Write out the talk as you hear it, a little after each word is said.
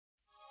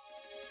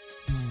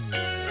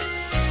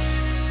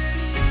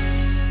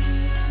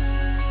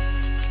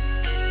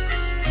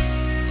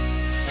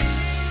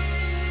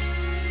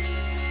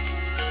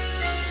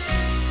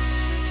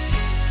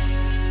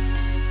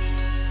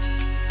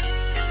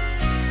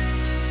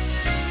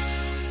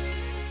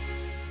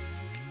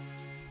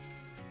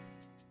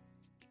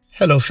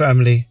Hello,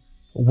 family.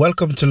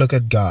 Welcome to Look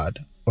at God,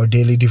 our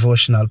daily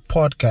devotional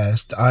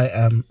podcast. I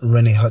am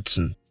Rennie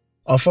Hudson.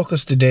 Our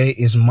focus today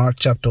is Mark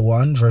chapter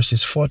 1,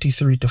 verses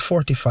 43 to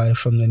 45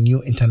 from the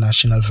New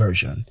International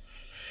Version.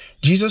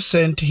 Jesus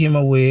sent him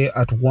away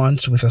at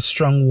once with a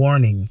strong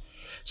warning.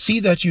 See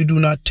that you do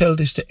not tell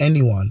this to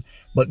anyone,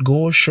 but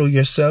go show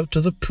yourself to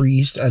the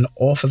priest and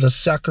offer the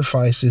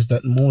sacrifices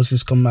that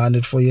Moses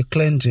commanded for your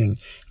cleansing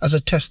as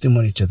a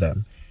testimony to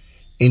them.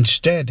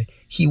 Instead,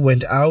 he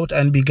went out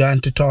and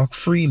began to talk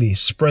freely,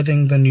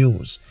 spreading the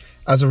news.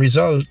 As a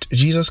result,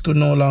 Jesus could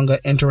no longer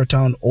enter a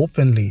town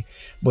openly,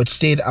 but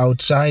stayed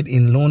outside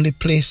in lonely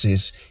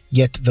places,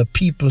 yet the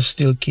people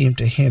still came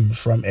to him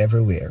from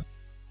everywhere.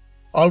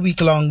 All week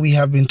long, we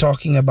have been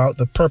talking about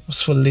the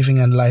purposeful living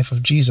and life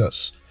of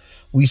Jesus.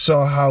 We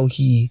saw how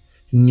he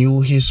knew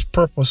his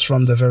purpose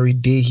from the very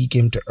day he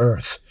came to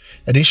earth.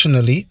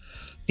 Additionally,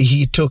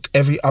 he took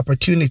every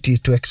opportunity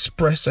to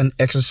express and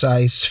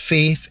exercise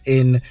faith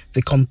in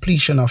the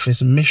completion of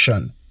his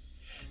mission.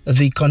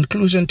 The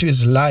conclusion to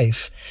his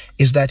life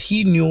is that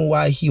he knew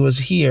why he was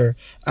here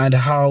and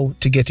how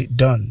to get it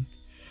done.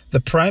 The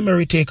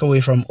primary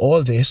takeaway from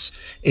all this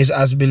is,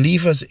 as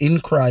believers in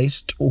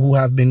Christ who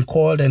have been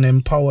called and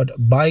empowered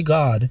by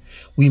God,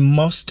 we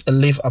must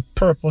live a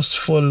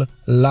purposeful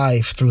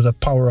life through the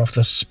power of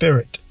the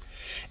Spirit.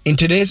 In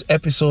today's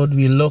episode,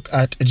 we look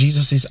at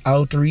Jesus'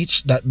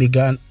 outreach that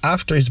began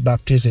after his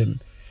baptism.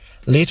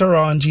 Later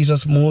on,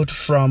 Jesus moved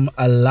from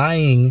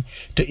lying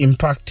to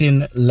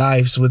impacting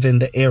lives within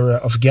the area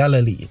of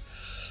Galilee.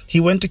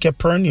 He went to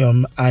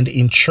Capernaum, and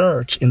in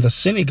church, in the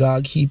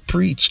synagogue, he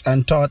preached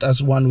and taught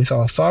as one with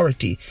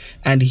authority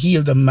and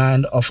healed a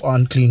man of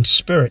unclean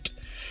spirit.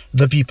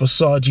 The people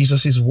saw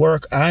Jesus'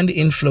 work and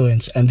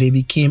influence, and they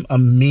became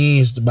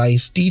amazed by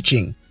his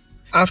teaching.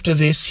 After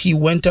this, he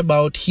went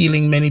about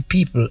healing many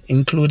people,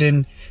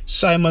 including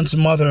Simon's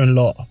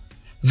mother-in-law.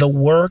 The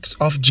works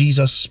of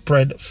Jesus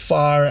spread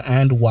far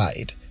and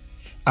wide.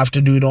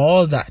 After doing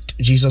all that,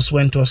 Jesus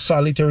went to a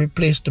solitary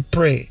place to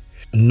pray,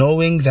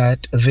 knowing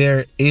that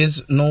there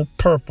is no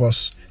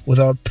purpose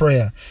without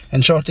prayer,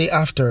 and shortly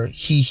after,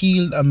 he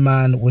healed a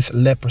man with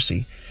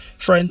leprosy.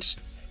 Friends,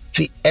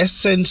 the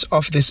essence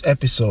of this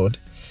episode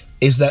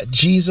is that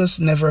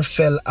Jesus never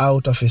fell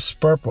out of his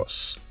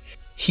purpose.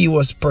 He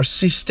was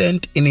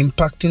persistent in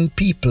impacting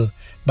people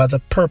by the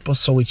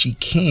purpose for which he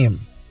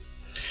came.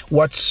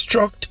 What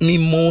struck me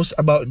most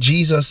about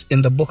Jesus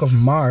in the book of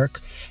Mark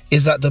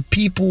is that the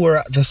people were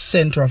at the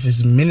center of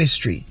his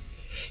ministry.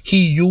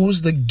 He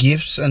used the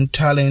gifts and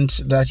talents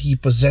that he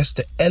possessed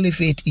to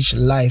elevate each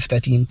life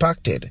that he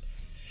impacted.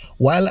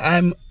 While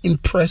I'm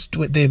impressed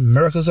with the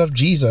miracles of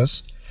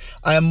Jesus,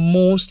 I am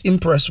most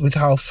impressed with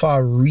how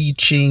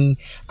far-reaching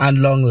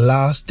and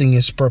long-lasting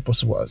his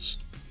purpose was.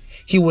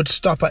 He would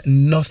stop at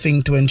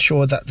nothing to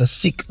ensure that the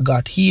sick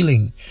got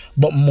healing,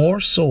 but more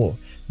so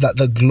that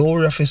the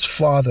glory of his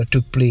Father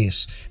took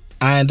place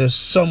and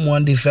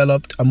someone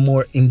developed a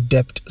more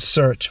in-depth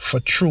search for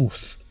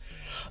truth.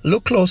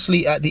 Look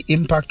closely at the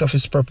impact of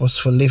his purpose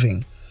for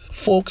living.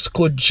 Folks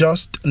could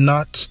just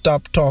not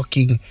stop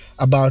talking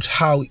about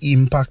how he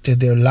impacted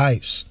their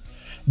lives.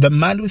 The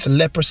man with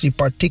leprosy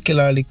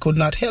particularly could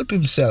not help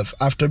himself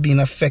after being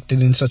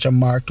affected in such a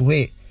marked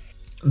way.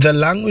 The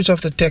language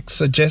of the text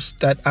suggests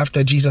that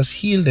after Jesus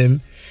healed him,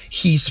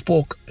 he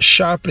spoke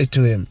sharply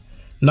to him,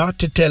 not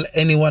to tell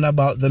anyone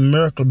about the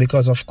miracle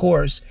because, of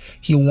course,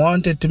 he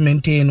wanted to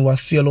maintain what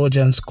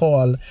theologians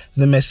call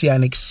the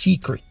messianic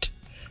secret.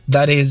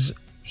 That is,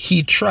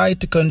 he tried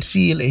to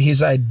conceal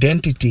his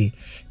identity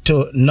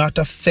to not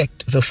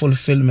affect the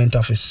fulfillment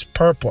of his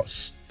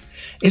purpose.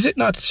 Is it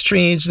not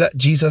strange that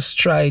Jesus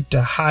tried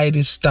to hide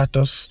his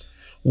status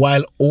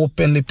while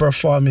openly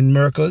performing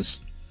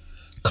miracles?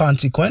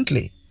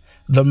 Consequently,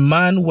 the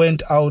man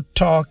went out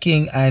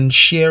talking and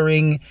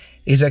sharing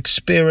his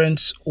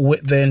experience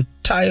with the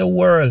entire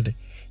world.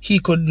 He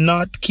could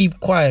not keep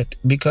quiet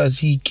because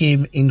he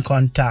came in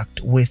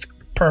contact with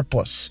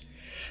purpose.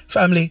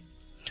 Family,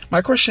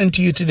 my question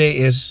to you today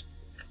is,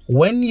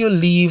 when you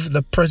leave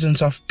the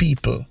presence of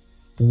people,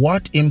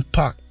 what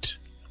impact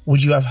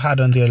would you have had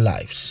on their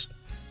lives?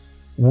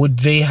 Would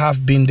they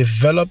have been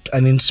developed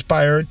and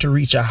inspired to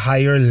reach a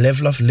higher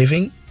level of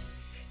living?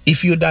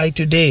 If you die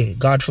today,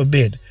 God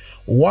forbid,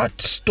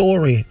 what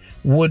story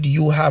would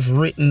you have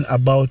written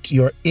about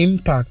your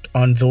impact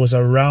on those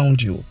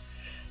around you?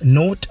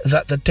 Note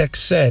that the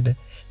text said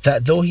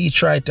that though he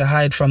tried to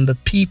hide from the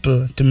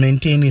people to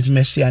maintain his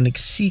messianic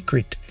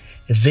secret,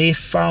 they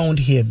found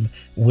him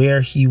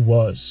where he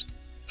was.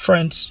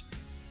 Friends,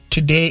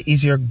 today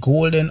is your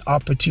golden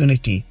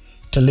opportunity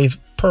to live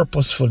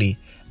purposefully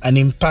and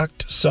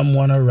impact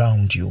someone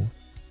around you.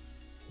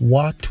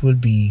 What will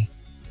be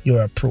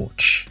your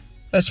approach?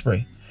 Let's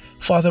pray.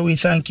 Father, we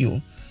thank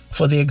you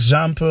for the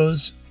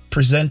examples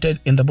presented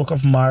in the book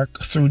of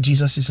Mark through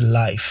Jesus'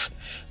 life,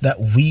 that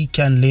we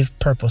can live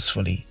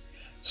purposefully.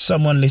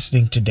 Someone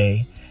listening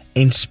today,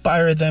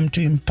 inspire them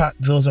to impact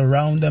those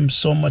around them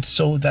so much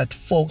so that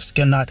folks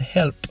cannot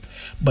help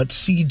but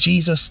see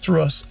Jesus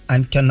through us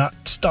and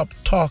cannot stop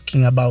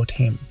talking about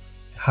him.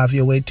 have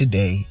your way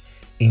today.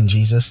 In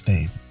Jesus'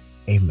 name,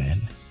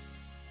 amen.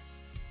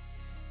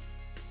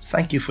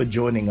 Thank you for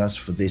joining us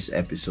for this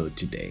episode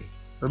today.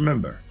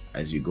 Remember,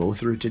 as you go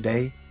through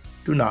today,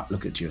 do not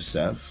look at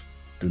yourself.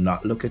 Do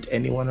not look at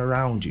anyone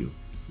around you.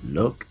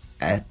 Look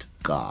at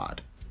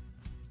God.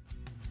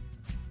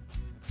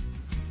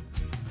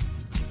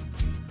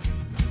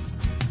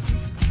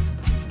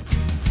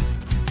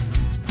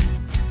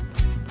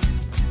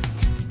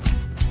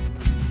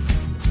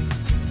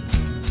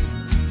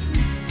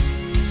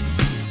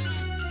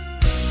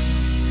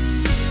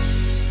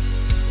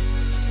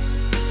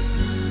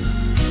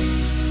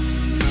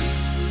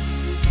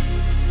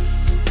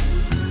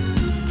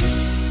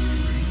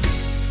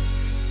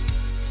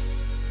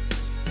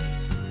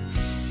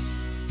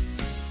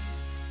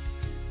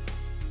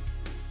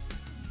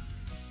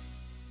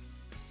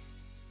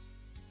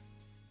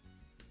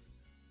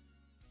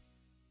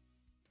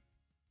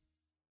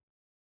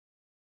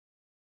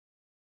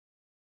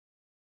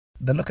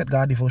 The Look at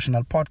God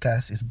devotional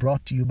podcast is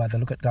brought to you by the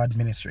Look at God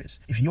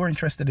Ministries. If you are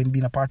interested in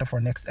being a part of our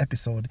next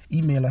episode,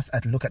 email us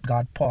at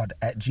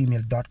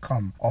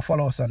lookatgodpod@gmail.com or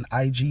follow us on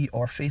IG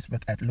or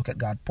Facebook at Look at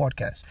God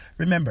Podcast.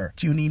 Remember,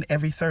 tune in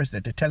every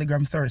Thursday to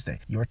Telegram Thursday,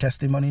 your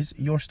testimonies,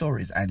 your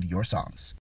stories, and your songs.